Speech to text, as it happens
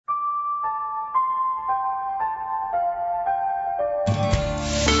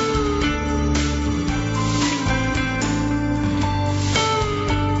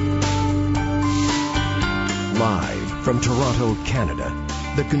From Toronto, Canada,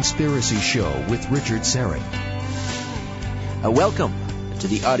 The Conspiracy Show with Richard Syrett. Welcome to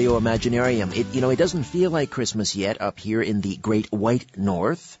the Audio Imaginarium. It doesn't feel like Christmas yet up here in the Great White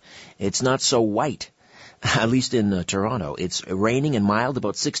North. It's not so white, at least in Toronto. It's raining and mild,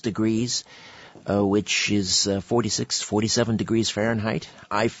 about 6 degrees, which is 46, 47 degrees Fahrenheit,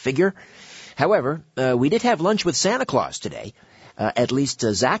 I figure. However, we did have lunch with Santa Claus today. At least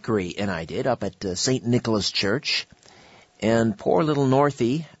Zachary and I did, up at St. Nicholas Church. And poor little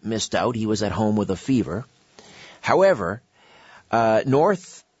Northie missed out. He was at home with a fever. However,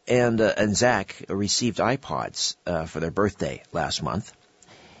 North and Zach received iPods for their birthday last month.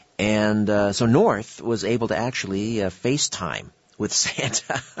 And so North was able to actually FaceTime with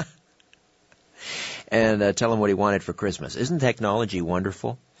Santa and tell him what he wanted for Christmas. Isn't technology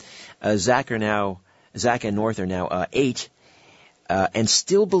wonderful? Zach and North are now 8 and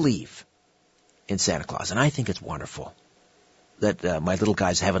still believe in Santa Claus. And I think it's wonderful that my little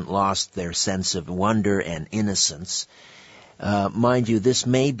guys haven't lost their sense of wonder and innocence. Mind you, this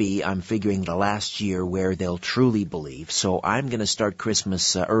may be, I'm figuring, the last year where they'll truly believe. So I'm going to start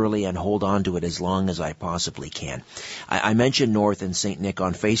Christmas early and hold on to it as long as I possibly can. I mentioned North and St. Nick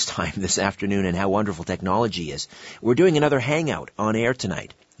on FaceTime this afternoon and how wonderful technology is. We're doing another hangout on air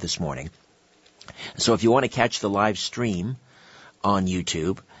tonight, this morning. So if you want to catch the live stream on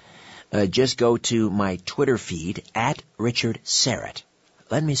YouTube, just go to my Twitter feed, at Richard Syrett.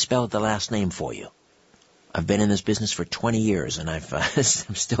 Let me spell the last name for you. I've been in this business for 20 years, and I'm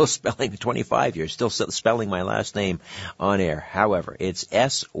still spelling, 25 years, still spelling my last name on air. However, it's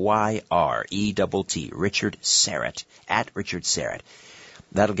S-Y-R-E-T-T, Richard Syrett, at Richard Syrett.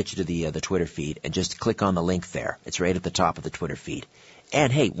 That'll get you to the Twitter feed, and just click on the link there. It's right at the top of the Twitter feed.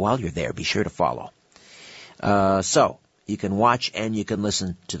 And hey, while you're there, be sure to follow. So you can watch and you can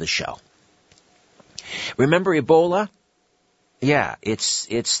listen to the show. Remember Ebola? Yeah, it's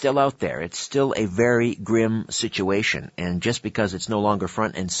still out there. It's still a very grim situation. And just because it's no longer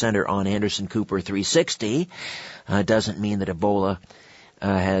front and center on Anderson Cooper 360 doesn't mean that Ebola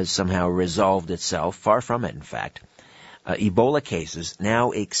has somehow resolved itself. Far from it, in fact. Ebola cases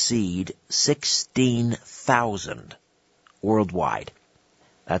now exceed 16,000 worldwide.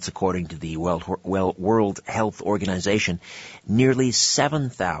 That's according to the World Health Organization. Nearly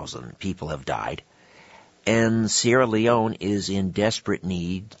 7,000 people have died. And Sierra Leone is in desperate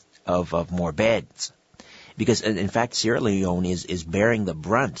need of more beds. Because, in fact, Sierra Leone is bearing the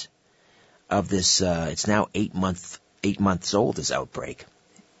brunt of this, it's now 8 months old, this outbreak.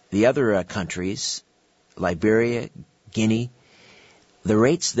 The other countries, Liberia, Guinea, the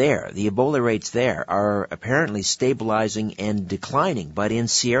rates there, the Ebola rates there, are apparently stabilizing and declining. But in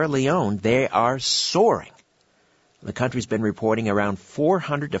Sierra Leone, they are soaring. The country's been reporting around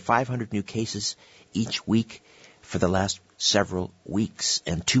 400 to 500 new cases each week for the last several weeks.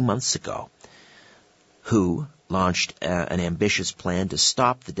 And 2 months ago, WHO launched an ambitious plan to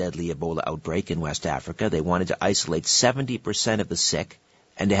stop the deadly Ebola outbreak in West Africa. They wanted to isolate 70% of the sick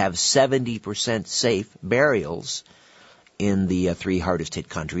and to have 70% safe burials in the 3 hardest-hit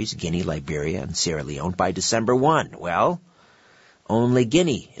countries, Guinea, Liberia, and Sierra Leone, by December 1. Well, only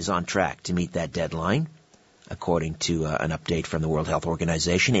Guinea is on track to meet that deadline, according to an update from the World Health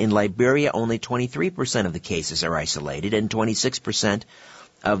Organization. In Liberia, only 23% of the cases are isolated, and 26%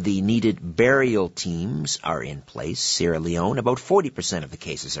 of the needed burial teams are in place. Sierra Leone, about 40% of the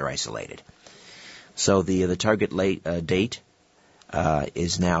cases are isolated. So the target date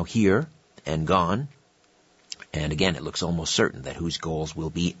is now here and gone. And again, it looks almost certain that WHO's goals will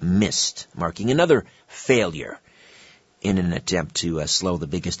be missed, marking another failure in an attempt to slow the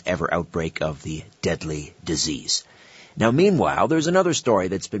biggest ever outbreak of the deadly disease. Now, meanwhile, there's another story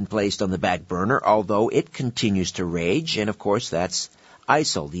that's been placed on the back burner, although it continues to rage, and of course that's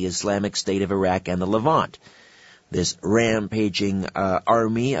ISIL, the Islamic State of Iraq and the Levant. This rampaging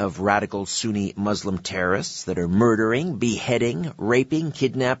army of radical Sunni Muslim terrorists that are murdering, beheading, raping,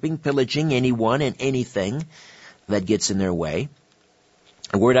 kidnapping, pillaging anyone and anything that gets in their way.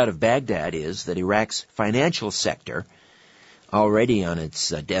 A word out of Baghdad is that Iraq's financial sector, already on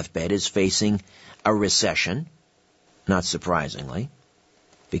its deathbed, is facing a recession, not surprisingly,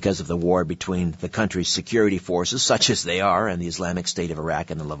 because of the war between the country's security forces, such as they are, and the Islamic State of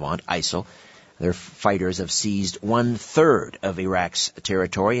Iraq and the Levant, ISIL. Their fighters have seized 1/3 of Iraq's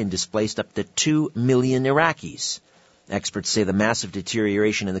territory and displaced up to 2 million Iraqis. Experts say the massive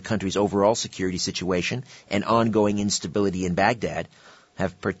deterioration in the country's overall security situation and ongoing instability in Baghdad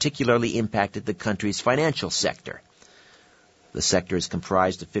have particularly impacted the country's financial sector. The sector is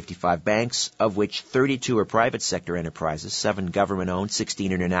comprised of 55 banks, of which 32 are private sector enterprises, 7 government-owned,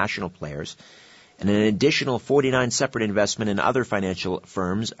 16 international players, and an additional 49 separate investment in other financial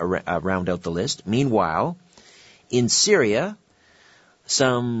firms round out the list. Meanwhile, in Syria,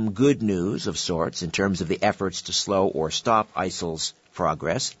 some good news of sorts in terms of the efforts to slow or stop ISIL's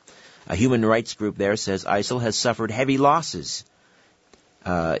progress. A human rights group there says ISIL has suffered heavy losses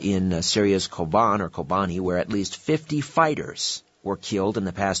in Syria's Kobani, where at least 50 fighters were killed in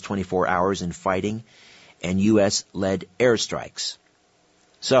the past 24 hours in fighting and U.S.-led airstrikes.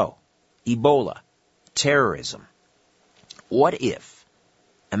 So, Ebola, terrorism. What if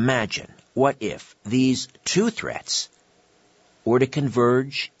these two threats were to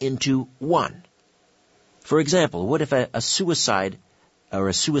converge into one? For example, what if a suicidal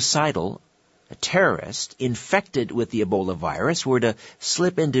terrorist infected with the Ebola virus were to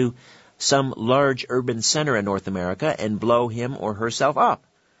slip into some large urban center in North America and blow him or herself up?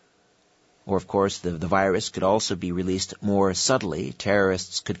 Or, of course, the virus could also be released more subtly.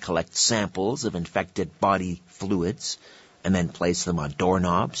 Terrorists could collect samples of infected body fluids and then place them on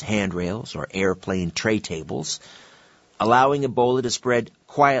doorknobs, handrails, or airplane tray tables, allowing Ebola to spread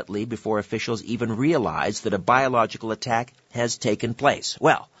quietly before officials even realize that a biological attack has taken place.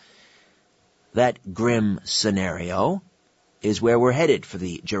 Well, that grim scenario is where we're headed for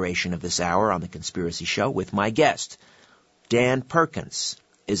the duration of this hour on The Conspiracy Show with my guest. Dan Perkins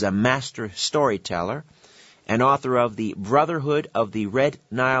is a master storyteller and author of the Brotherhood of the Red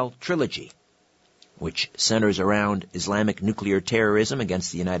Nile Trilogy, which centers around Islamic nuclear terrorism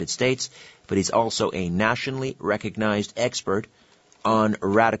against the United States, but he's also a nationally recognized expert on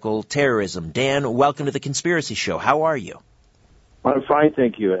radical terrorism. Dan, welcome to The Conspiracy Show. How are you? I'm fine,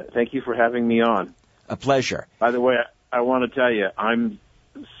 thank you. Thank you for having me on. A pleasure. By the way, I want to tell you, I'm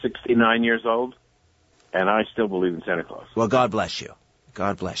 69 years old, and I still believe in Santa Claus. Well, God bless you.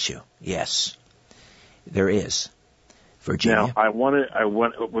 God bless you. Yes, there is. Virginia. Now, I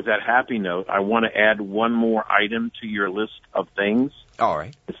want, with that happy note, I want to add one more item to your list of things. All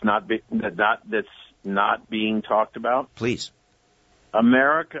right. That's not being talked about. Please.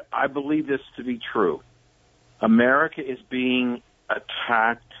 America, I believe this to be true. America is being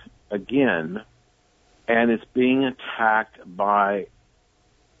attacked again, and it's being attacked by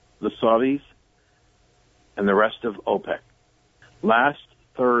the Saudis and the rest of OPEC. Last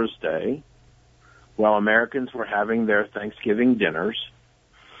Thursday, while Americans were having their Thanksgiving dinners,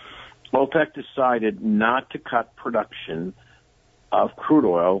 OPEC decided not to cut production of crude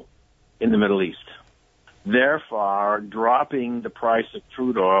oil in the Middle East, therefore dropping the price of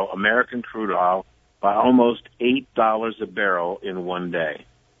crude oil, American crude oil, by almost $8 a barrel in one day.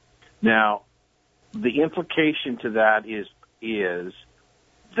 Now, the implication to that is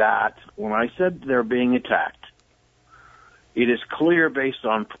that when I said they're being attacked, it is clear based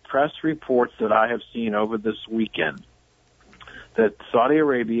on press reports that I have seen over this weekend that Saudi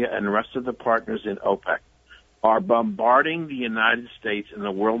Arabia and the rest of the partners in OPEC are bombarding the United States and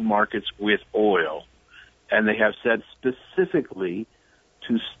the world markets with oil. And they have said specifically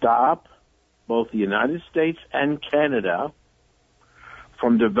to stop both the United States and Canada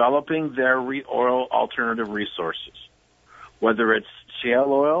from developing their oil alternative resources, whether it's shale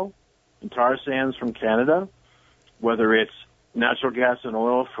oil and tar sands from Canada, whether it's natural gas and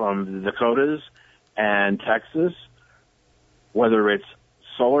oil from the Dakotas and Texas, whether it's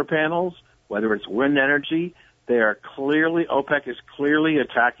solar panels, whether it's wind energy. OPEC is clearly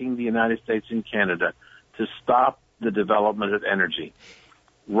attacking the United States and Canada to stop the development of energy.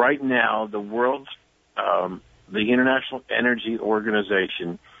 Right now, the International Energy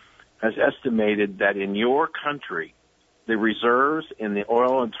Organization has estimated that in your country, the reserves in the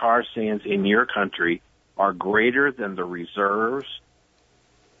oil and tar sands in your country are greater than the reserves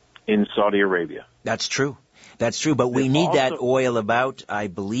in Saudi Arabia. That's true. That's true, but we need that oil about, I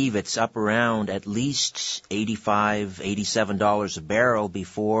believe it's up around at least $85, $87 a barrel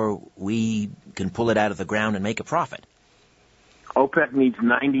before we can pull it out of the ground and make a profit. OPEC needs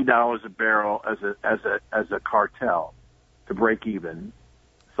 $90 a barrel as a cartel to break even.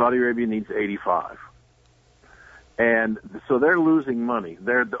 Saudi Arabia needs 85. And so they're losing money.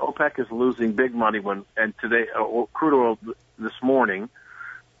 The OPEC is losing big money and today crude oil this morning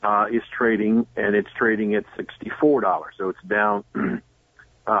is trading, and it's trading at $64. So it's down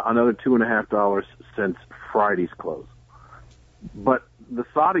another $2.50 since Friday's close. But the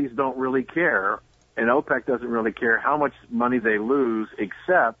Saudis don't really care, and OPEC doesn't really care how much money they lose,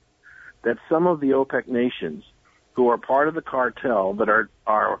 except that some of the OPEC nations who are part of the cartel that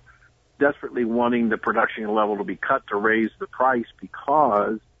are desperately wanting the production level to be cut to raise the price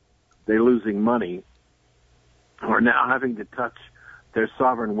because they're losing money are now having to touch their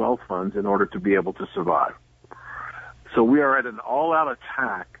sovereign wealth funds in order to be able to survive. So we are at an all-out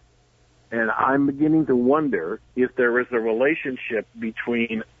attack And I'm beginning to wonder if there is a relationship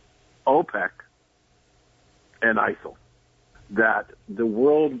between OPEC and ISIL, that the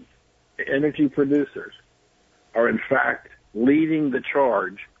world energy producers are in fact leading the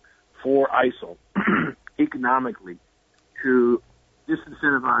charge for ISIL economically to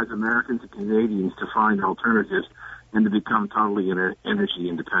disincentivize Americans and Canadians to find alternatives and to become totally energy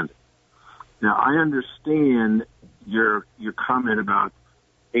independent. Now, I understand your comment about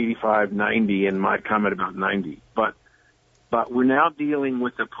 85, 90, and my comment about 90, but we're now dealing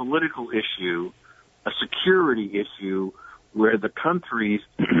with a political issue, a security issue, where the countries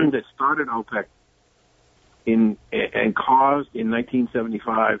that started OPEC and caused in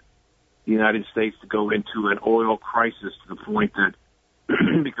 1975 the United States to go into an oil crisis to the point that,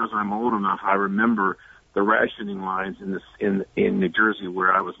 because I'm old enough, I remember the rationing lines in New Jersey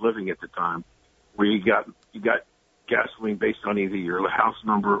where I was living at the time, where you got gasoline based on either your house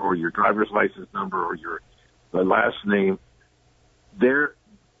number or your driver's license number or your last name. They're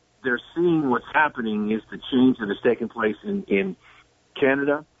seeing what's happening is the change that has taken place in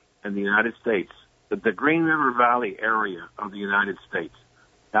Canada and the United States. The Green River Valley area of the United States,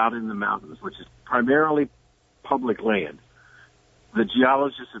 out in the mountains, which is primarily public land, the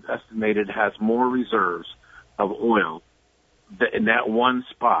geologists have estimated has more reserves of oil in that one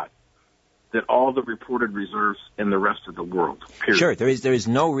spot than all the reported reserves in the rest of the world. Period. Sure, there is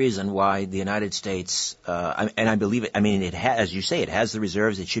no reason why the United States, and I believe it. I mean, it has, as you say, it has the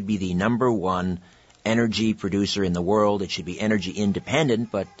reserves. It should be the number one energy producer in the world. It should be energy independent,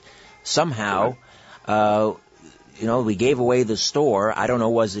 but somehow, we gave away the store. I don't know,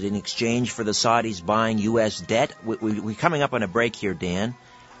 was it in exchange for the Saudis buying U.S. debt? We're coming up on a break here, Dan.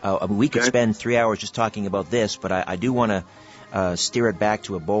 We could spend 3 hours just talking about this, but I do want to steer it back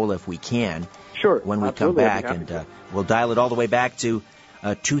to Ebola if we can. Sure. When we come back, and we'll dial it all the way back to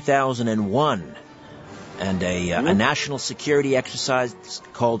 2001 and a national security exercise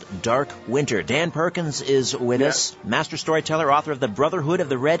called Dark Winter. Dan Perkins is with us, master storyteller, author of the Brotherhood of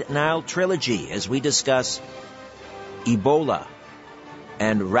the Red Nile Trilogy, as we discuss Ebola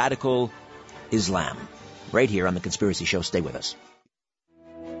and radical Islam. Right here on The Conspiracy Show. Stay with us.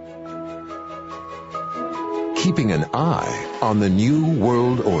 Keeping an eye on the New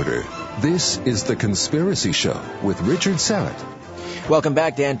World Order. This is The Conspiracy Show with Richard Serrett. Welcome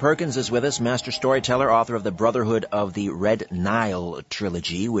back. Dan Perkins is with us, master storyteller, author of the Brotherhood of the Red Nile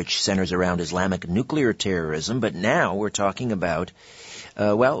Trilogy, which centers around Islamic nuclear terrorism. But now we're talking about,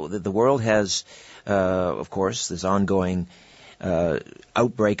 the world has, of course, this ongoing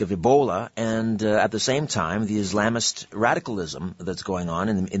outbreak of Ebola, and at the same time, the Islamist radicalism that's going on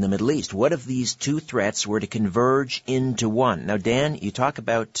in the Middle East. What if these two threats were to converge into one? Now, Dan, you talk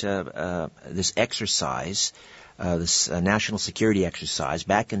about this exercise, this national security exercise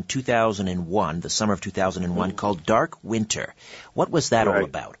back in 2001, the summer of 2001, called Dark Winter. What was that all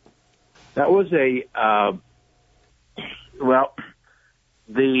about? That was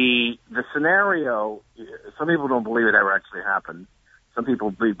the scenario, some people don't believe it ever actually happened. Some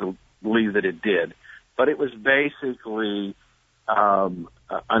people believe that it did. But it was basically an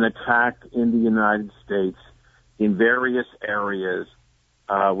attack in the United States in various areas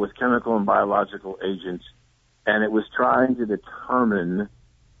with chemical and biological agents, and it was trying to determine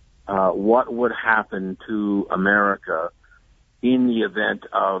what would happen to America in the event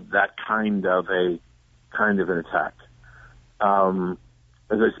of that kind of an attack.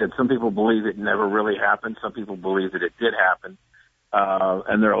 As I said, some people believe it never really happened. Some people believe that it did happen.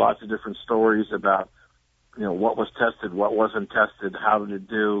 And there are lots of different stories about, what was tested, what wasn't tested, how did it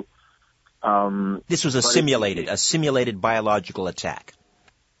do. This was a simulated biological attack.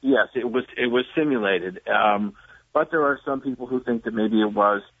 Yes, it was simulated. But there are some people who think that maybe it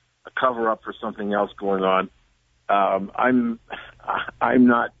was a cover-up for something else going on. I'm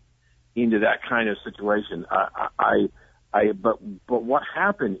not into that kind of situation. But what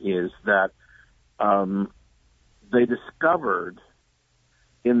happened is that they discovered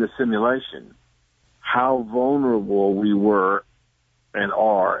in the simulation how vulnerable we were and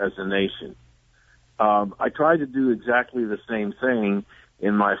are as a nation. I tried to do exactly the same thing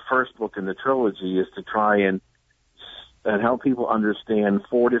in my first book in the trilogy, is to try and help people understand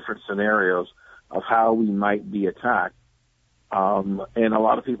 4 different scenarios of how we might be attacked. And a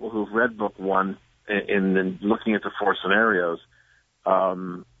lot of people who've read book 1 in looking at the 4 scenarios,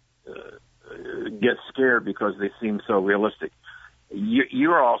 get scared because they seem so realistic.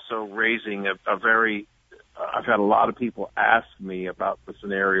 You're also raising a very, I've had a lot of people ask me about the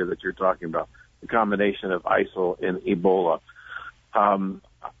scenario that you're talking about, the combination of ISIL and Ebola.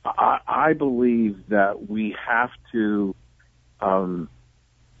 I believe that we have to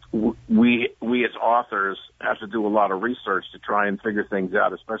we as authors have to do a lot of research to try and figure things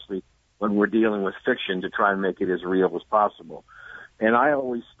out, especially when we're dealing with fiction, to try and make it as real as possible. And I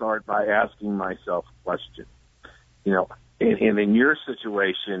always start by asking myself a question. You know, in your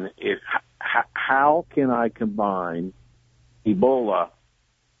situation, how can I combine Ebola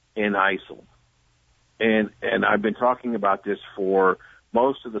and ISIL? And I've been talking about this for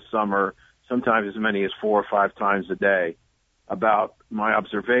most of the summer, sometimes as many as 4 or 5 times a day, about my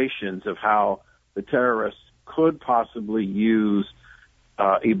observations of how the terrorists could possibly use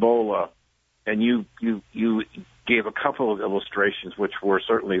Ebola. And you gave a couple of illustrations which were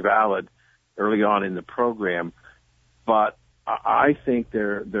certainly valid early on in the program, but I think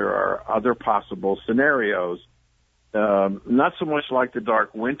there are other possible scenarios, not so much like the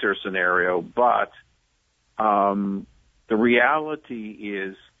Dark Winter scenario, but the reality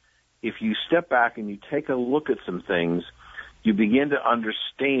is, if you step back and you take a look at some things, you begin to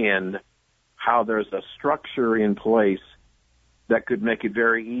understand how there's a structure in place that could make it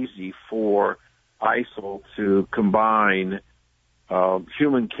very easy for ISIL to combine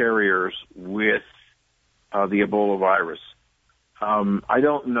human carriers with the Ebola virus. I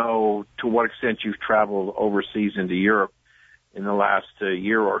don't know to what extent you've traveled overseas into Europe in the last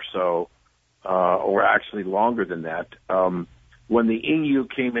year or so, or actually longer than that. When the EU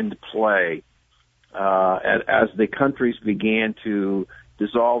came into play, as the countries began to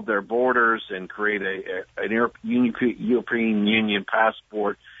dissolve their borders and create an European Union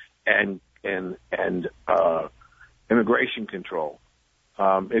passport and immigration control.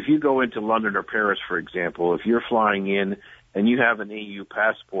 If you go into London or Paris, for example, if you're flying in and you have an EU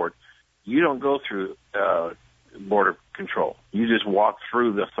passport, you don't go through border control. You just walk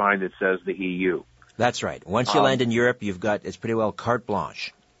through the sign that says the EU. That's right. Once you land in Europe, it's pretty well carte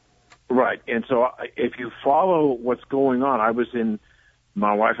blanche. Right. And so if you follow what's going on,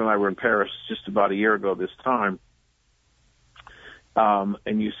 my wife and I were in Paris just about a year ago this time,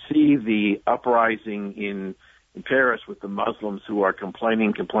 and you see the uprising in Paris with the Muslims who are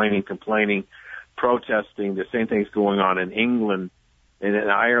complaining, protesting. The same thing's going on in England and in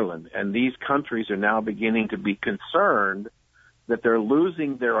Ireland. And these countries are now beginning to be concerned that they're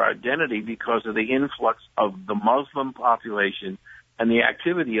losing their identity because of the influx of the Muslim population and the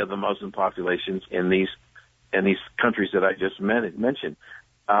activity of the Muslim populations in these countries that I just mentioned.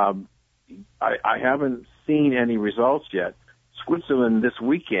 I haven't seen any results yet. Switzerland this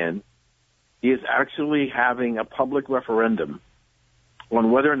weekend is actually having a public referendum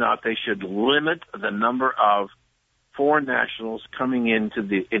on whether or not they should limit the number of foreign nationals coming into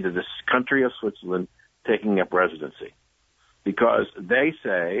this country of Switzerland taking up residency, because they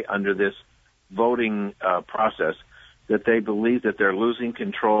say under this voting process that they believe that they're losing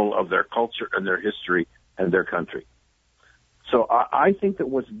control of their culture and their history and their country. So I think that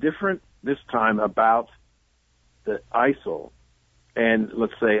what's different this time about the ISIL and,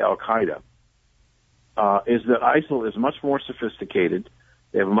 let's say, Al-Qaeda is that ISIL is much more sophisticated.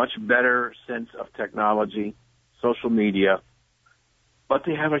 They have a much better sense of technology, social media, but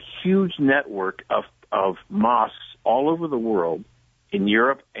they have a huge network of mosques all over the world, in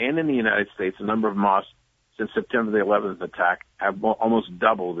Europe and in the United States. The number of mosques since September the 11th attack have almost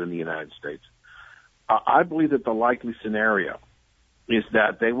doubled in the United States. I believe that the likely scenario is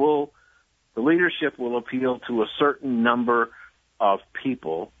that the leadership will appeal to a certain number of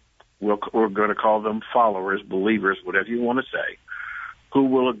people, we're going to call them followers, believers, whatever you want to say, who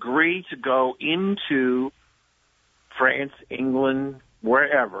will agree to go into France, England,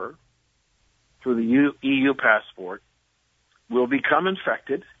 wherever, through the EU passport, will become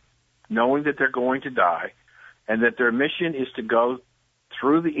infected, knowing that they're going to die, and that their mission is to go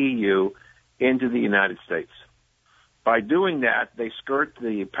through the EU into the United States. By doing that, they skirt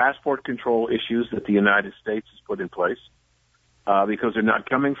the passport control issues that the United States has put in place, because they're not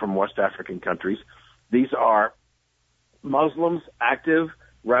coming from West African countries. These are Muslims, active,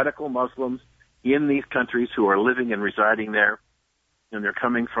 radical Muslims in these countries who are living and residing there, and they're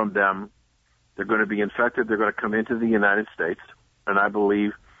coming from them. They're going to be infected. They're going to come into the United States, and I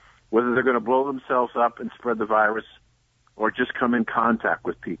believe whether they're going to blow themselves up and spread the virus or just come in contact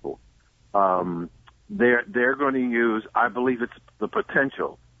with people, they're going to use, I believe it's the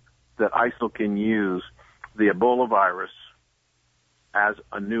potential that ISIL can use the Ebola virus as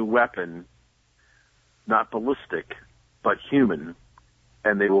a new weapon, not ballistic, but human,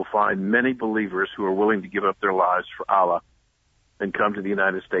 and they will find many believers who are willing to give up their lives for Allah and come to the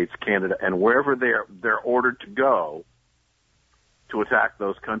United States, Canada, and wherever they're ordered to go to attack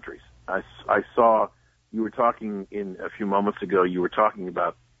those countries. I saw you were talking a few moments ago, you were talking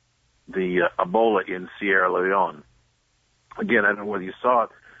about the Ebola in Sierra Leone. Again, I don't know whether you saw it,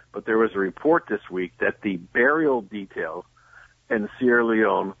 but there was a report this week that the burial details in Sierra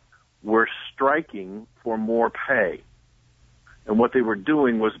Leone were striking for more pay. And what they were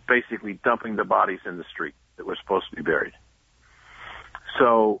doing was basically dumping the bodies in the street that were supposed to be buried.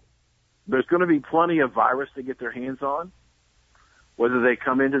 So there's going to be plenty of virus to get their hands on, whether they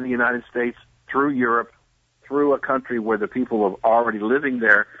come into the United States through Europe, through a country where the people are already living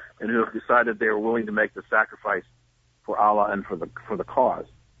there and who have decided they are willing to make the sacrifice for Allah and for the cause.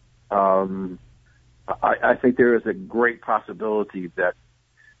 I think there is a great possibility that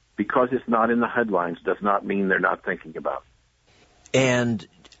because it's not in the headlines does not mean they're not thinking about it. And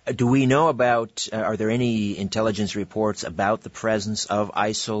do we know about, are there any intelligence reports about the presence of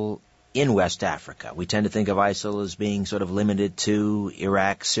ISIL in West Africa? We tend to think of ISIL as being sort of limited to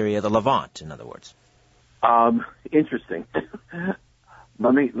Iraq, Syria, the Levant, in other words. Interesting.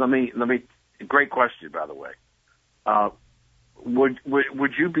 Let me. Great question, by the way.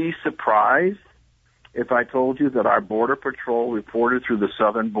 Would you be surprised if I told you that our border patrol reported through the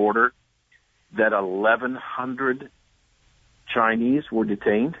southern border that 1,100 Chinese were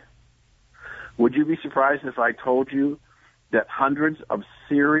detained? Would you be surprised if I told you that hundreds of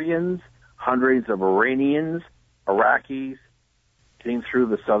Syrians, hundreds of Iranians, Iraqis came through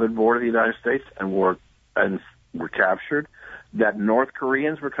the southern border of the United States and were captured? That North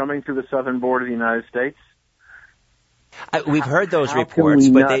Koreans were coming through the southern border of the United States? We've heard those reports,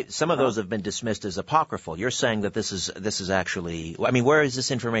 but some of those have been dismissed as apocryphal. You're saying that this is actually. I mean, where is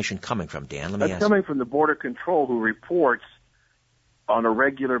this information coming from, Dan? That's coming from the Border Control, who reports on a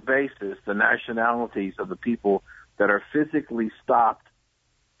regular basis the nationalities of the people that are physically stopped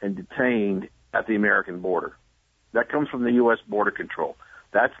and detained at the American border. That comes from the U.S. Border Control.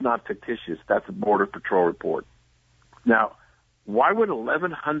 That's not fictitious. That's a Border Patrol report. Now, why would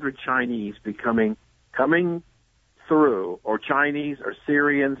 1,100 Chinese be coming through, or Chinese, or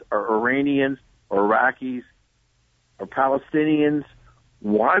Syrians, or Iranians, or Iraqis, or Palestinians?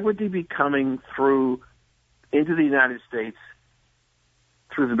 Why would they be coming through into the United States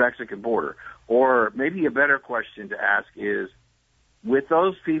through the Mexican border? Or maybe a better question to ask is, with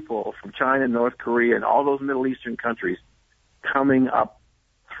those people from China, North Korea, and all those Middle Eastern countries coming up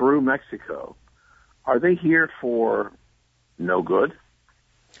through Mexico, are they here for no good?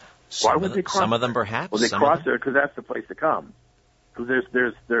 Why would they cross? Some of them, perhaps. Well, they cross there because that's the place to come. Because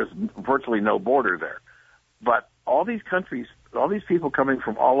there's virtually no border there. But all these countries, all these people coming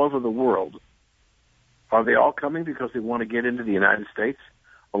from all over the world, are they all coming because they want to get into the United States,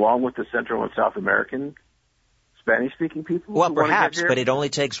 along with the Central and South American Spanish-speaking people? Well, perhaps, but it only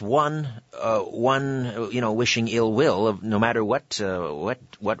takes one, wishing ill will of no matter what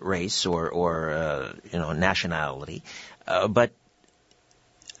race or nationality. But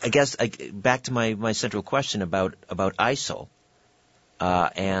I guess back to my central question about ISIL,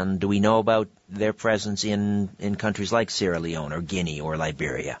 and do we know about their presence in countries like Sierra Leone or Guinea or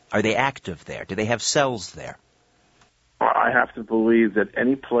Liberia? Are they active there? Do they have cells there? I have to believe that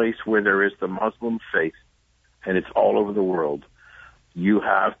any place where there is the Muslim faith, and it's all over the world, you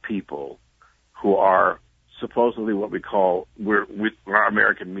have people who are supposedly what we call, our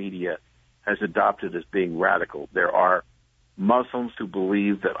American media has adopted as being radical. There are Muslims who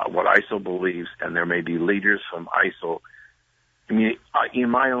believe that what ISIL believes, and there may be leaders from ISIL. I mean, in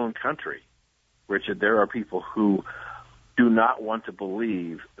my own country, Richard, there are people who do not want to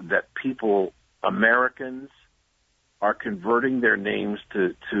believe that Americans, are converting their names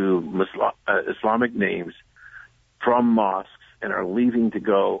to Islamic names from mosques and are leaving to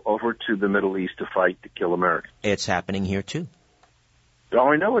go over to the Middle East to fight to kill Americans. It's happening here too. Oh,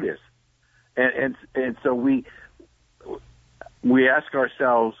 I know it is. And so we ask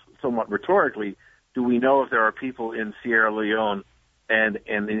ourselves somewhat rhetorically, do we know if there are people in Sierra Leone and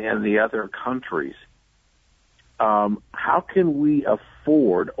the other countries? How can we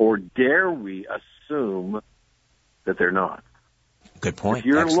afford, or dare we assume that they're not? Good point.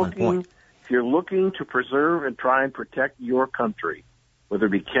 Excellent point. If you're looking to preserve and try and protect your country, whether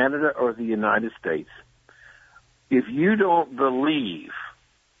it be Canada or the United States, if you don't believe,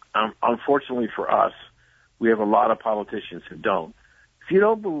 unfortunately for us, we have a lot of politicians who don't. If you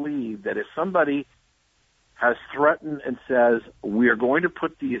don't believe that if somebody has threatened and says, we are going to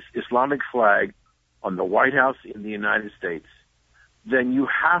put the Islamic flag on the White House in the United States, then you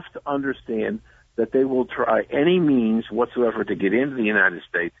have to understand that they will try any means whatsoever to get into the United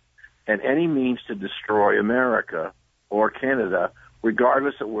States and any means to destroy America or Canada,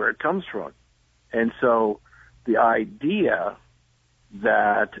 regardless of where it comes from. And so the idea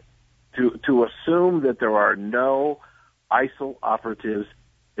that to assume that there are no ISIL operatives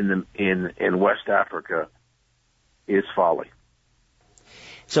in West Africa is folly.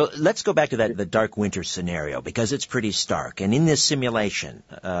 So let's go back to the dark winter scenario, because it's pretty stark. And in this simulation,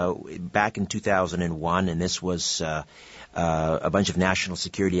 back in 2001, and this was a bunch of national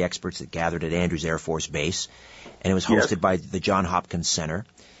security experts that gathered at Andrews Air Force Base, and it was hosted by the Johns Hopkins Center.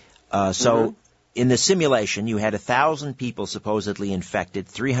 In the simulation, you had 1,000 people supposedly infected,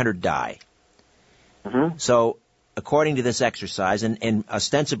 300 die. So according to this exercise, and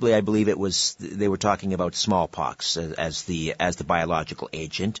ostensibly I believe they were talking about smallpox as the biological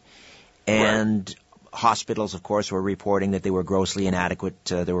agent, and hospitals, of course, were reporting that they were grossly inadequate.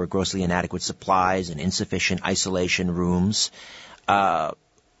 There were grossly inadequate supplies and insufficient isolation rooms.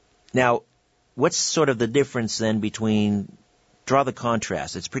 Now, what's sort of the difference then between? Draw the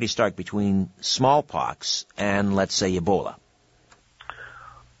contrast. It's pretty stark between smallpox and, let's say, Ebola.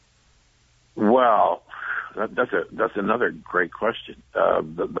 Well, that's another great question.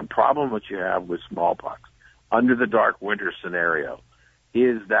 The problem that you have with smallpox under the dark winter scenario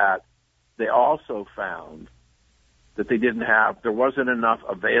is that they also found that there wasn't enough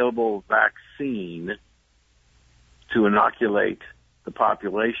available vaccine to inoculate the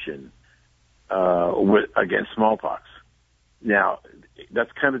population against smallpox. Now, this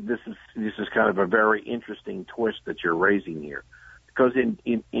is kind of a very interesting twist that you're raising here, because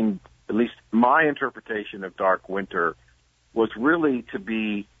in at least my interpretation of dark winter was really to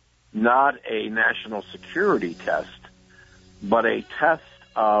be not a national security test, but a test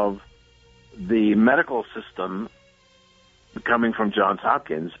of the medical system coming from Johns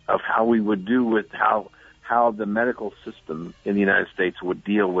Hopkins of how we would do with how the medical system in the United States would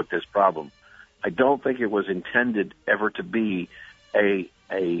deal with this problem. I don't think it was intended ever to be a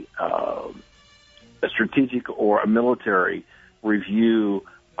strategic or a military review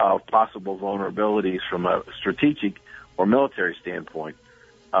of possible vulnerabilities from a strategic or military standpoint.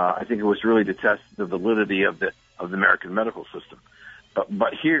 I think it was really to test the validity of the American medical system.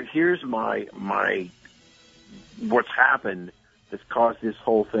 But here's my what's happened that's caused this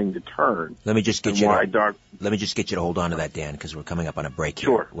whole thing to turn. Let me just get you to hold on to that, Dan, because we're coming up on a break here.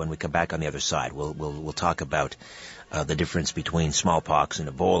 Sure. When we come back on the other side, we'll talk about the difference between smallpox and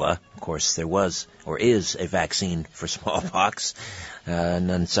Ebola. Of course, there was or is a vaccine for smallpox.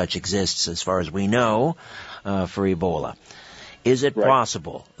 None such exists, as far as we know, for Ebola. Is it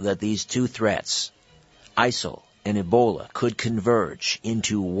possible that these two threats, ISIL and Ebola, could converge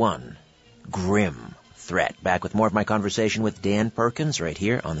into one grim threat? Back with more of my conversation with Dan Perkins right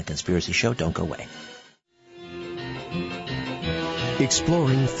here on The Conspiracy Show. Don't go away.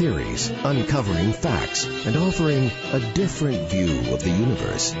 Exploring theories, uncovering facts, and offering a different view of the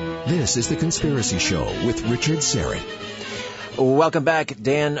universe. This is The Conspiracy Show with Richard Serrett. Welcome back.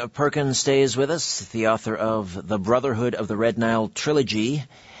 Dan Perkins stays with us, the author of The Brotherhood of the Red Nile Trilogy,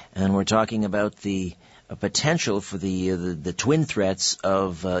 and we're talking about the potential for the twin threats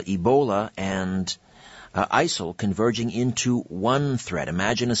of Ebola and ISIL converging into one threat.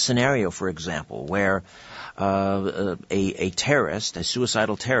 Imagine a scenario, for example, where a terrorist, a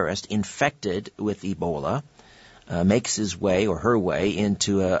suicidal terrorist, infected with Ebola, makes his way or her way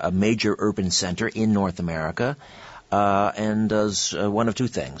into a major urban center in North America, and does one of two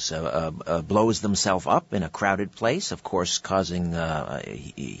things. Blows themselves up in a crowded place, of course causing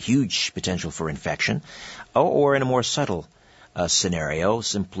huge potential for infection, or in a more subtle scenario,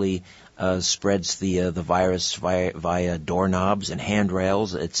 simply spreads the virus via doorknobs and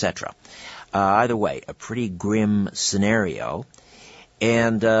handrails, etc. Either way, a pretty grim scenario.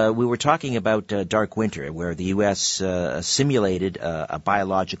 And we were talking about Dark Winter, where the U.S. Simulated a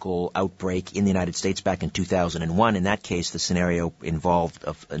biological outbreak in the United States back in 2001. In that case, the scenario involved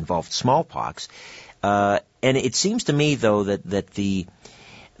smallpox. And it seems to me, though, that the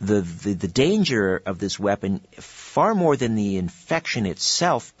danger of this weapon, far more than the infection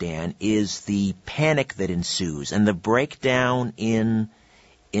itself, Dan, is the panic that ensues and the breakdown in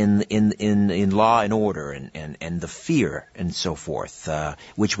law and order and the fear and so forth,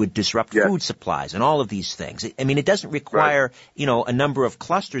 which would disrupt food supplies and all of these things. I mean, it doesn't require, a number of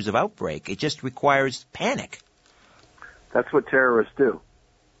clusters of outbreak. It just requires panic. That's what terrorists do.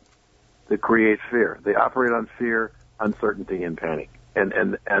 They create fear. They operate on fear, uncertainty, and panic.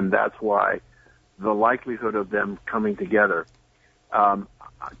 And that's why the likelihood of them coming together.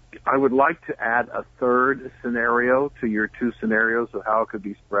 I would like to add a third scenario to your two scenarios of how it could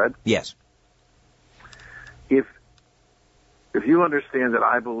be spread. Yes. If you understand that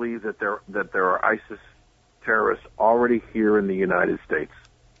I believe that there are ISIS terrorists already here in the United States,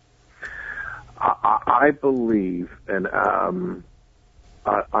 I believe, and I'm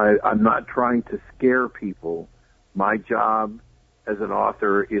not trying to scare people. My job as an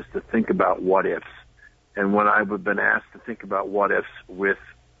author is to think about what ifs. And when I've been asked to think about what ifs with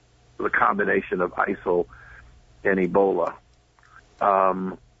the combination of ISIL and Ebola.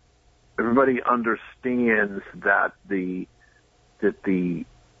 Everybody understands that the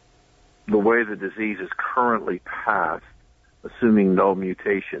way the disease is currently passed, assuming no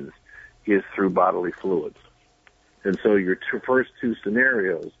mutations, is through bodily fluids. And so your first two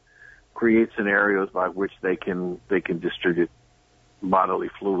scenarios create scenarios by which they can distribute bodily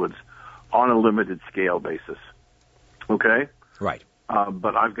fluids on a limited scale basis. Okay? Right.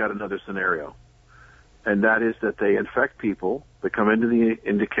 But I've got another scenario, and that is that they infect people that come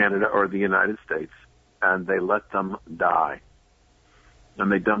into Canada or the United States, and they let them die,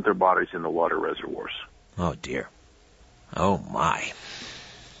 and they dump their bodies in the water reservoirs. Oh, dear. Oh, my.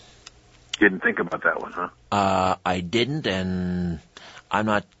 Didn't think about that one, huh? I didn't, and I'm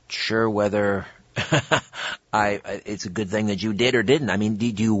not sure whether it's a good thing that you did or didn't. I mean,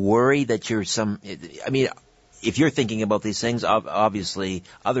 did you worry that if you're thinking about these things, obviously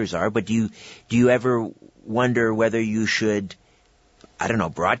others are, but do you ever wonder whether you should, I don't know,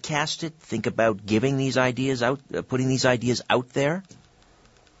 broadcast it? Think about giving these ideas out, putting these ideas out there?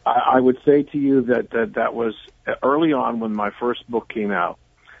 I would say to you that was early on when my first book came out.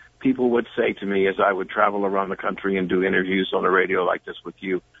 People would say to me as I would travel around the country and do interviews on the radio like this with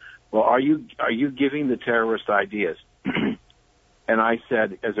you, well, are you giving the terrorist ideas? And I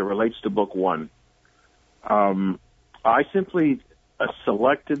said, as it relates to book one, I simply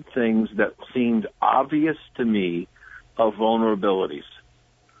selected things that seemed obvious to me of vulnerabilities.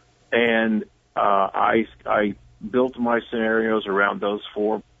 And I built my scenarios around those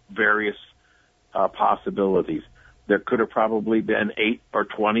four various possibilities. There could have probably been 8 or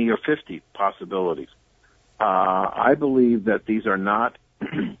 20 or 50 possibilities. I believe that these are not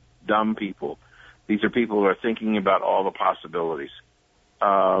dumb people. These are people who are thinking about all the possibilities.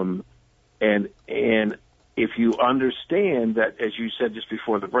 And if you understand that, as you said just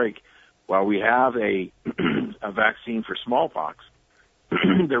before the break, while we have a vaccine for smallpox,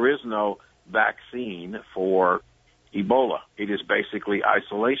 there is no vaccine for Ebola. It is basically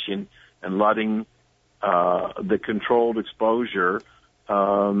isolation and letting the controlled exposure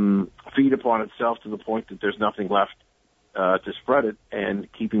feed upon itself to the point that there's nothing left to spread it, and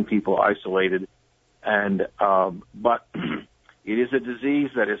keeping people isolated. And but it is a disease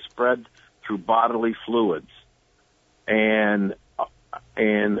that is spread through bodily fluids, and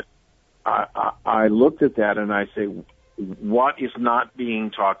I looked at that and I say, what is not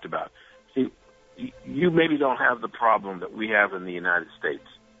being talked about? See, you maybe don't have the problem that we have in the United States.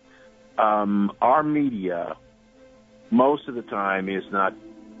 Our media, most of the time, is not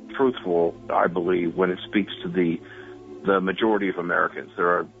truthful, I believe, when it speaks to the majority of Americans. There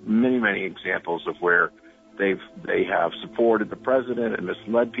are many, many examples of where they have supported the president and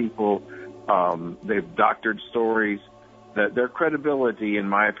misled people. They've doctored stories. That their credibility, in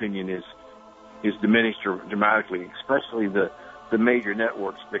my opinion, is diminished dramatically, especially the major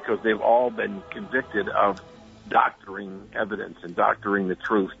networks, because they've all been convicted of doctoring evidence and doctoring the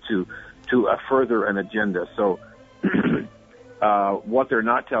truth to further an agenda. So what they're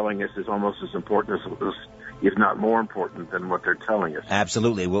not telling us is almost as important as, if not more important than what they're telling us.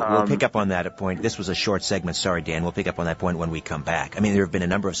 Absolutely. We'll pick up on that point. This was a short segment. Sorry, Dan. We'll pick up on that point when we come back. I mean, there have been a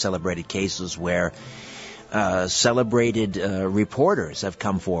number of celebrated cases where celebrated reporters have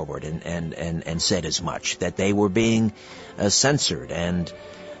come forward and said as much, that they were being censored and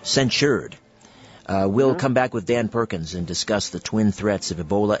censured. We'll come back with Dan Perkins and discuss the twin threats of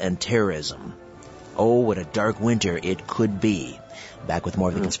Ebola and terrorism. Oh, what a dark winter it could be. Back with more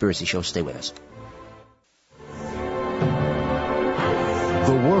of The Conspiracy Show. Stay with us.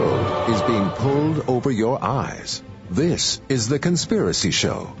 The world is being pulled over your eyes. This is The Conspiracy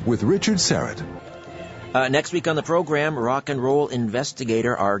Show with Richard Serrett. Next week on the program, rock and roll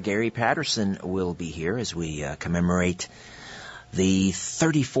investigator R. Gary Patterson will be here as we commemorate the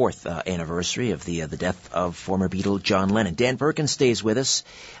 34th anniversary of the death of former Beatle John Lennon. Dan Perkins stays with us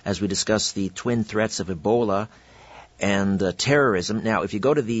as we discuss the twin threats of Ebola and terrorism. Now, if you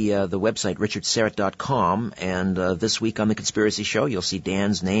go to the website, richardserrett.com, and this week on The Conspiracy Show, you'll see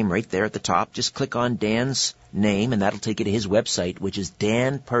Dan's name right there at the top. Just click on Dan's name, and that'll take you to his website, which is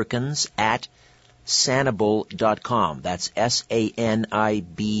danperkins@sanibel.com. That's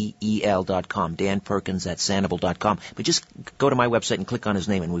SANIBEL.com. Dan Perkins at sanibel.com. But just go to my website and click on his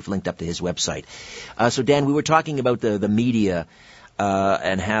name, and we've linked up to his website. So, Dan, we were talking about the media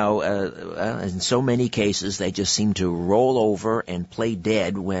and how, in so many cases, they just seem to roll over and play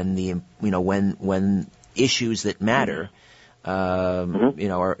dead when when issues that matter,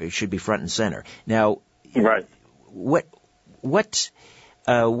 should be front and center. Now, right. What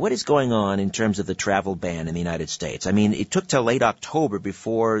is going on in terms of the travel ban in the United States? I mean, it took till late October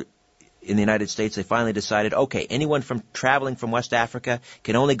before in the United States, they finally decided, okay, anyone traveling from West Africa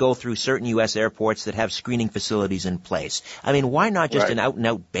can only go through certain U.S. airports that have screening facilities in place. I mean, why not just an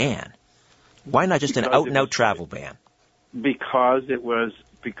out-and-out ban? Why not just an out-and-out travel ban? Because it was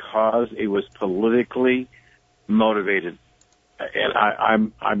politically motivated,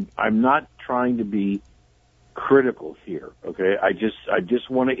 and I'm not trying to be critical here. Okay, I just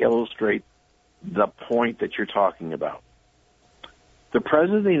want to illustrate the point that you're talking about. The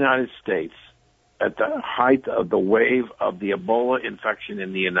President of the United States, at the height of the wave of the Ebola infection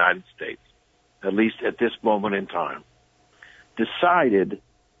in the United States, at least at this moment in time, decided,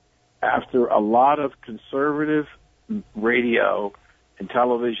 after a lot of conservative radio and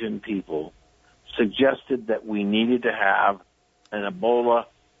television people suggested that we needed to have an Ebola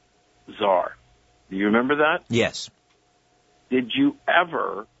czar. Do you remember that? Yes. Did you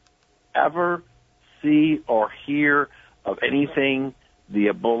ever see or hear of anything the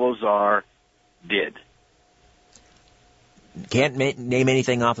Ebola czar did? Can't name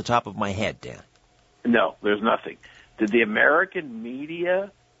anything off the top of my head, Dan. No, there's nothing. Did the American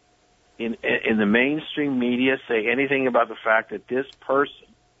media, in the mainstream media, say anything about the fact that this person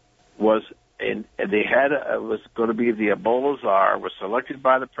was going to be the Ebola czar, was selected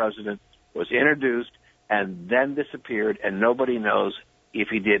by the president, was introduced, and then disappeared, and nobody knows if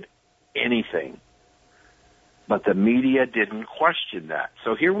he did anything? But the media didn't question that.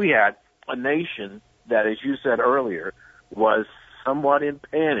 So here we had a nation that, as you said earlier, was somewhat in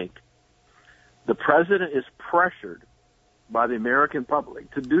panic. The president is pressured by the American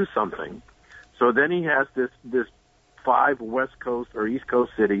public to do something. So then he has this 5 West Coast or East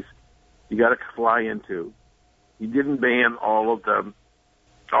Coast cities you got to fly into. He didn't ban all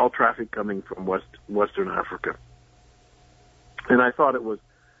traffic coming from Western Africa. And I thought it was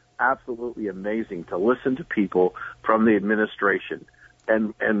absolutely amazing to listen to people from the administration,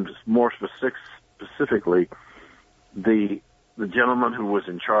 and more specifically, the gentleman who was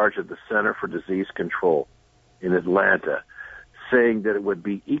in charge of the Center for Disease Control in Atlanta, saying that it would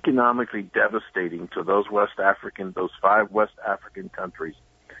be economically devastating to those 5 West African countries,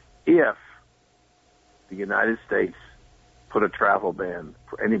 if the United States put a travel ban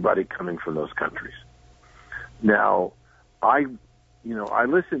for anybody coming from those countries. Now, I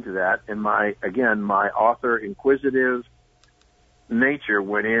listened to that, and my author inquisitive nature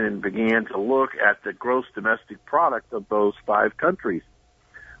went in and began to look at the gross domestic product of those 5 countries.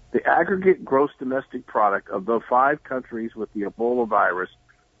 The aggregate gross domestic product of the 5 countries with the Ebola virus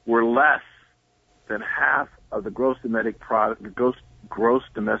were less than half of the gross domestic product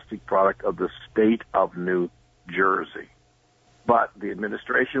of the state of New Jersey. But the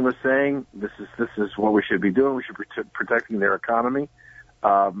administration was saying this is what we should be doing. We should be protecting their economy.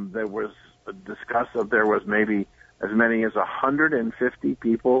 There was maybe as many as 150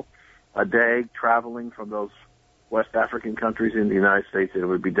 people a day traveling from those West African countries in the United States, and it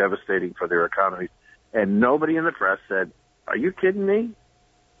would be devastating for their economies. And nobody in the press said, "Are you kidding me?"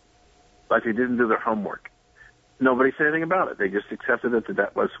 Like they didn't do their homework. Nobody said anything about it. They just accepted it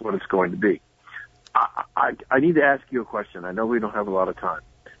that was what it's going to be. I need to ask you a question. I know we don't have a lot of time.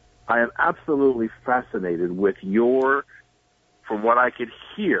 I am absolutely fascinated with from what I could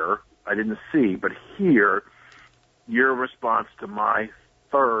hear, I didn't see, but hear your response to my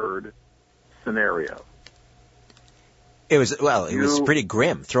third scenario. It was pretty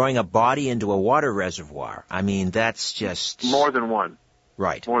grim, throwing a body into a water reservoir. I mean, that's just... More than one.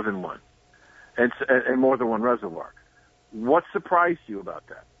 Right. More than one. And more than one reservoir. What surprised you about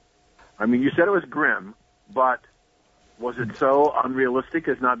that? I mean, you said it was grim, but was it so unrealistic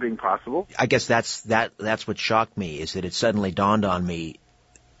as not being possible? I guess that's what shocked me, is that it suddenly dawned on me,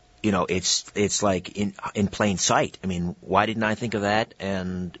 it's like in plain sight. I mean, why didn't I think of that?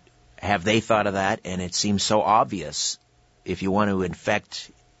 And have they thought of that? And it seems so obvious. If you want to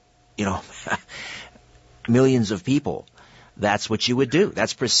infect, millions of people, that's what you would do.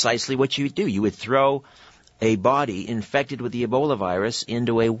 That's precisely what you would do. You would throw a body infected with the Ebola virus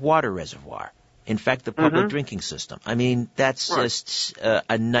into a water reservoir, infect the public drinking system. I mean, that's just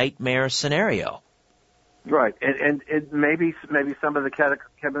a nightmare scenario. Right, and maybe some of the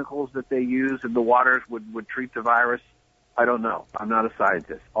chemicals that they use in the waters would treat the virus. I don't know. I'm not a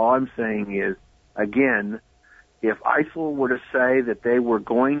scientist. All I'm saying is, again, if ISIL were to say that they were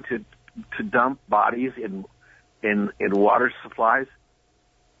going to dump bodies in water supplies,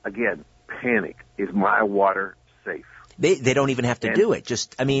 again, panic. Is my water safe? They don't even have to do it.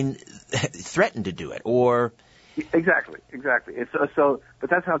 Just, threaten to do it, or... Exactly. It's but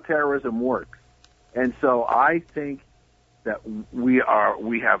that's how terrorism works. And so I think that we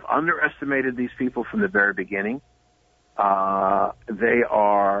have underestimated these people from the very beginning. They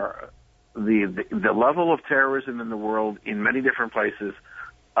are the level of terrorism in the world in many different places.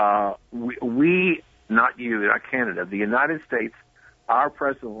 We, not you, not Canada, the United States, our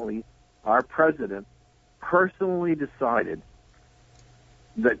president personally decided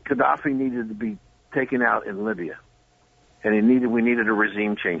that Gaddafi needed to be taken out in Libya, and we needed a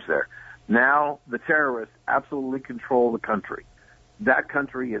regime change there. Now the terrorists absolutely control the country. That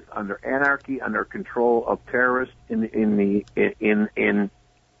country is under anarchy, under control of terrorists in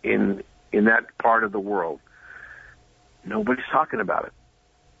that part of the world. Nobody's talking about it.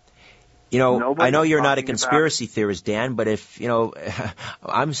 You know, Nobody's I know you're not a talking conspiracy theorist, Dan, but if,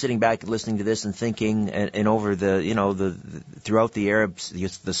 I'm sitting back and listening to this and thinking, and over throughout the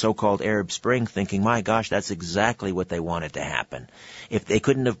so-called Arab Spring, thinking, my gosh, that's exactly what they wanted to happen. If they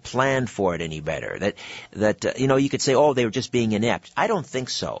couldn't have planned for it any better, you could say, oh, they were just being inept. I don't think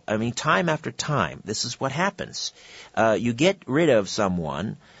so. I mean, time after time, this is what happens. You get rid of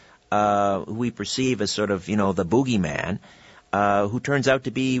someone, who we perceive as sort of, the boogeyman, who turns out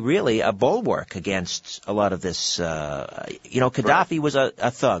to be really a bulwark against a lot of this. Gaddafi was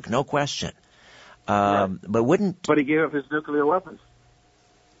a thug, no question. But he gave up his nuclear weapons.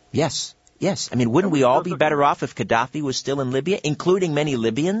 Yes. I mean, wouldn't we all be better off if Gaddafi was still in Libya, including many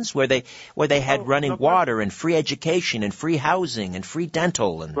Libyans, where they had running water and free education and free housing and free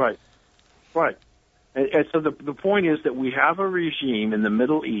dental and right. And so the point is that we have a regime in the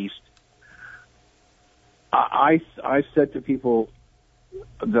Middle East. I said to people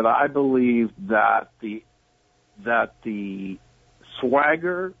that I believe that the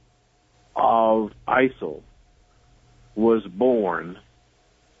swagger of ISIL was born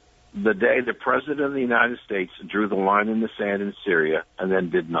the day the President of the United States drew the line in the sand in Syria and then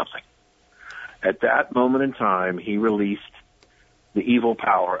did nothing. At that moment in time, he released the evil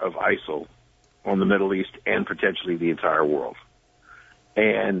power of ISIL on the Middle East and potentially the entire world.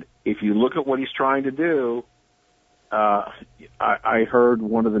 And if you look at what he's trying to do, I heard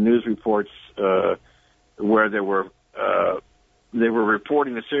one of the news reports where the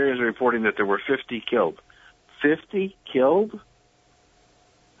Syrians were reporting that there were 50 killed. 50 killed?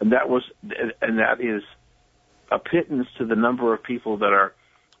 And that is a pittance to the number of people that are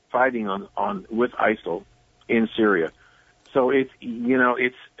fighting with ISIL in Syria. So it's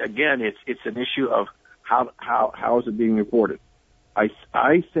an issue of how is it being reported.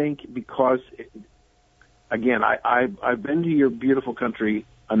 I think because, again, I've been to your beautiful country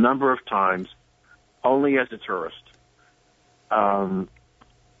a number of times, only as a tourist. I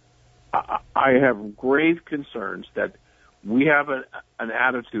have grave concerns that we have an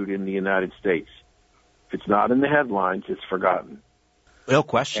attitude in the United States. If it's not in the headlines, it's forgotten. No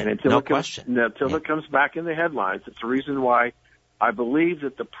question. And until it comes back in the headlines, it's the reason why I believe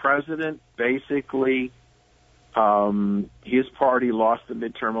that the president basically, his party lost the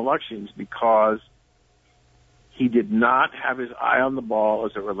midterm elections because he did not have his eye on the ball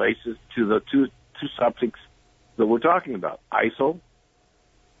as it relates to the two subjects that we're talking about, ISIL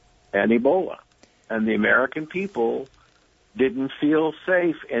and Ebola. And the American people didn't feel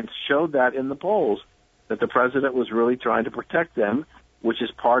safe and showed that in the polls, that the president was really trying to protect them, which is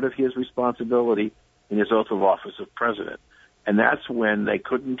part of his responsibility in his oath of office of president. And that's when they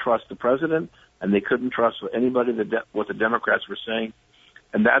couldn't trust the president and they couldn't trust anybody what the Democrats were saying.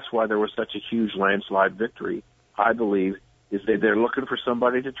 And that's why there was such a huge landslide victory, I believe, is that they're looking for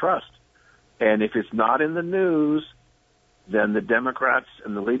somebody to trust. And if it's not in the news, then the Democrats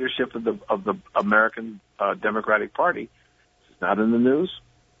and the leadership of the American Democratic Party, if it's not in the news,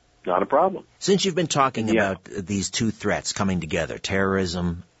 not a problem. Since you've been talking about these two threats coming together,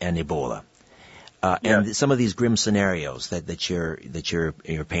 terrorism and Ebola, and some of these grim scenarios that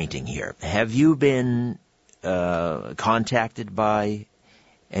you're painting here, have you been contacted by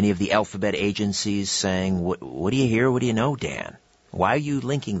any of the alphabet agencies saying, what do you hear, what do you know, Dan? Why are you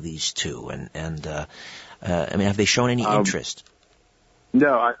linking these two? And have they shown any interest?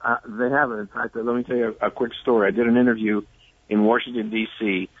 No, they haven't. In fact, let me tell you a quick story. I did an interview in Washington,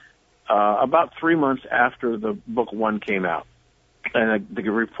 D.C., about 3 months after the book one came out. And the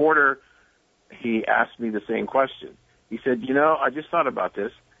reporter, he asked me the same question. He said, I just thought about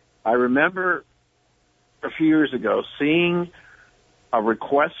this. I remember a few years ago seeing a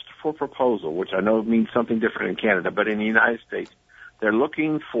request for proposal, which I know means something different in Canada, but in the United States, they're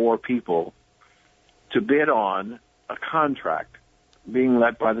looking for people to bid on a contract being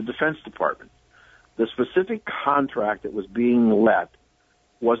let by the Defense Department. The specific contract that was being let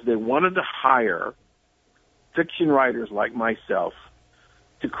was they wanted to hire fiction writers like myself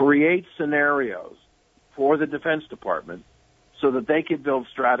to create scenarios for the Defense Department so that they could build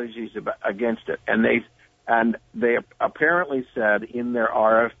strategies against it. And they apparently said in their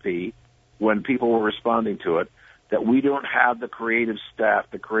RFP when people were responding to it, that we don't have the creative staff,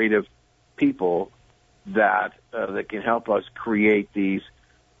 the creative people that can help us create these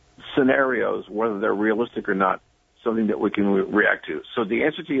scenarios, whether they're realistic or not, something that we can react to. So the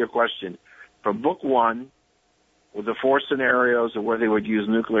answer to your question, from book one, with the 4 scenarios of where they would use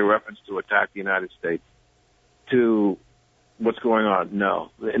nuclear weapons to attack the United States, to what's going on,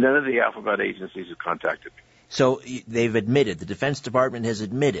 no. None of the alphabet agencies have contacted me. So they've admitted, the Defense Department has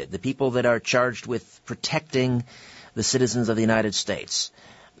admitted, the people that are charged with protecting the citizens of the United States,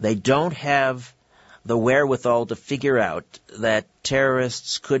 they don't have the wherewithal to figure out that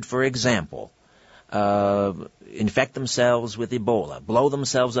terrorists could, for example, infect themselves with Ebola, blow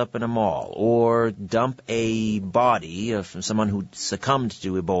themselves up in a mall, or dump a body of someone who succumbed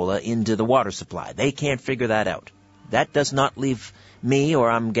to Ebola into the water supply. They can't figure that out. That does not leave me, or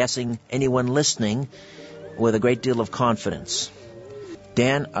I'm guessing anyone listening, with a great deal of confidence.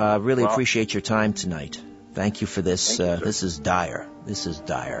 Dan, really appreciate your time tonight. Thank you for this. This is dire. This is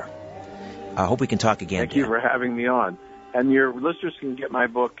dire. I hope we can talk again. Thank you for having me on. And your listeners can get my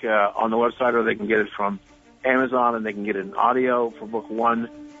book on the website, or they can get it from Amazon, and they can get it in audio for book 1,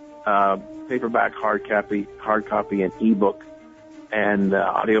 paperback, hard copy, and ebook. And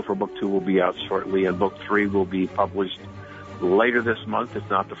audio for book 2 will be out shortly, and book 3 will be published later this month, if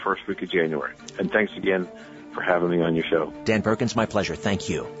not the first week of January. And thanks again for having me on your show. Dan Perkins, my pleasure. Thank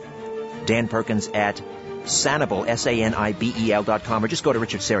you. Dan Perkins at Sanibel, SANIBEL.com, or just go to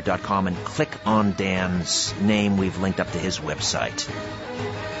richardsyrett.com and click on Dan's name. We've linked up to his website.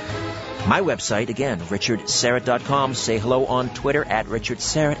 My website, again, richardsyrett.com. Say hello on Twitter at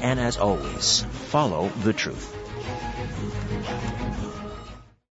richardsyrett, and as always, follow the truth.